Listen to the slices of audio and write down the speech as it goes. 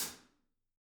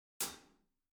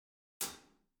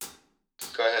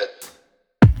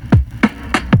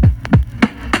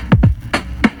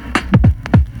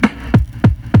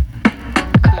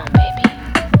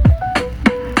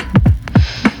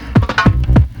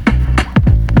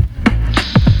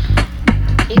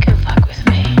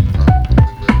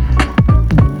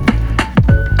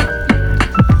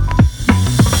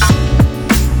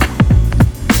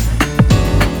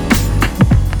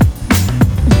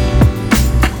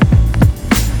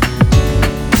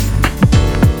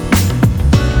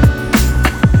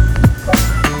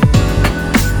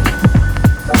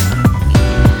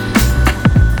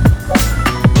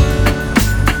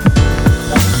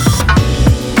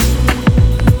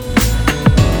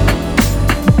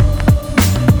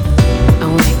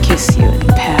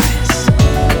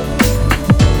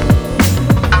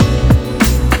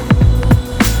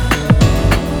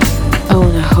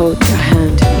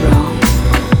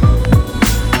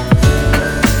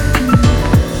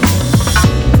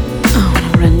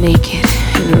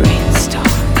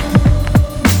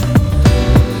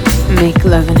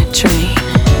love in a train,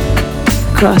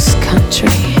 cross country.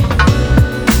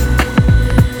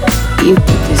 You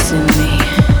put this in me.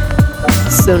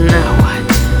 So now what?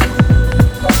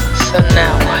 So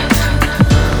now what?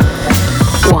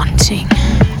 Wanting,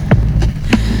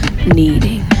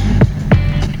 needing,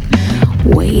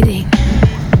 waiting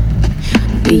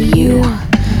for you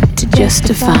to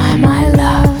justify my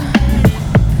love.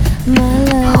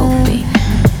 Hoping,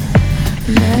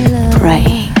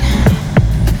 praying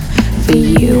for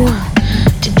you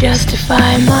to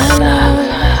justify my love.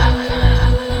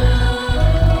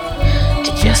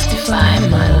 To justify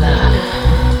my love.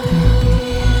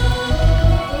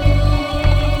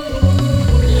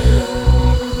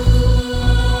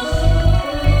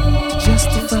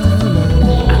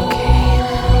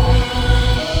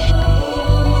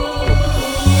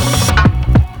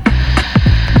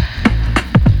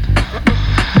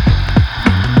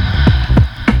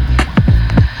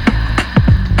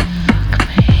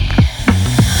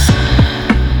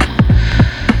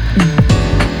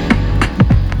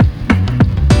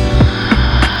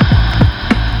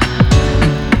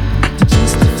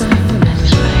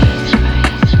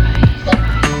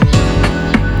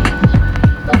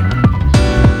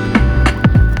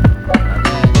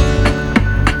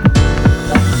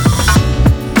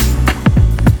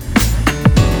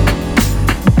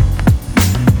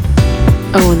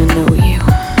 I wanna know you.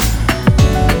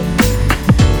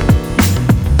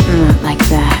 Not like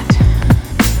that.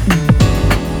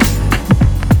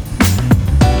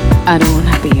 I don't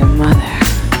wanna be your mother.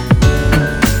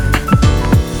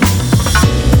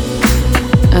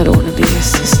 I don't wanna be your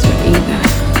sister either.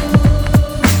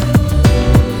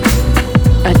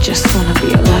 I just wanna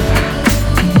be a lover.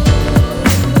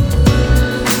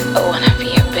 I wanna be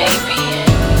your baby.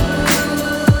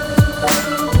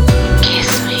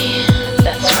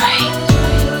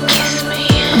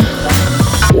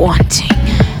 Wanting,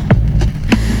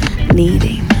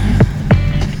 needing,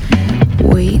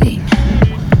 waiting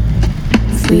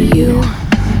for you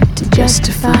to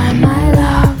justify my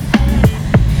love.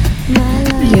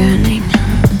 Yearning,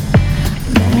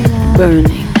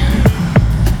 burning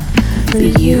for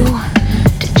you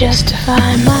to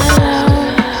justify my love.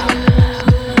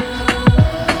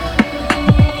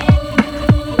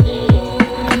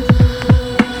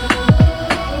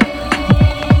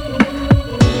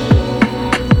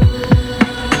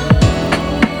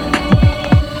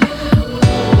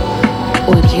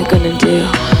 What are you gonna do?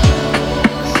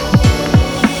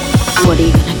 What are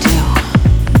you gonna do?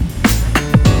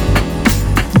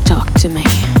 Talk to me.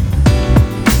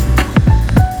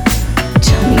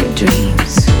 Tell me your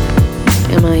dreams.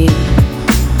 Am I in?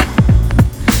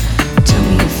 Tell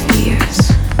me your fears.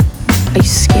 Are you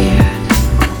scared?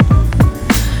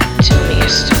 Tell me your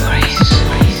stories.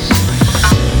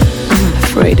 I'm not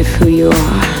afraid of who you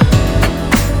are.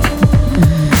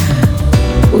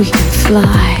 We can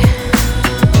fly.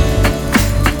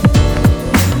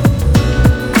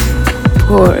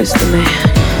 Poor is the man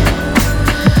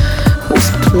whose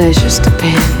pleasures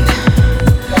depend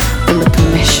on the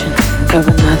permission of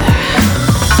another.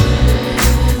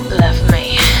 Love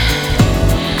me.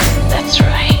 That's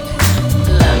right.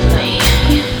 Love me.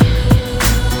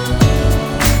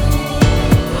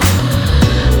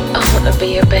 I wanna be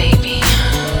your baby.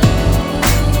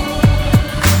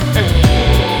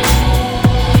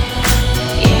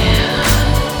 Yeah.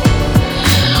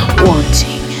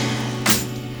 Wanting,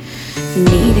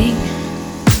 needing,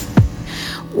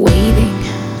 waiting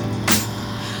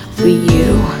for you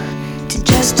to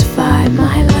justify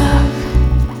my love.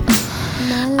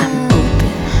 I'm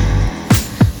open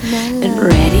and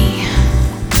ready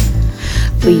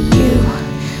for you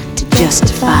to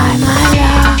justify my love.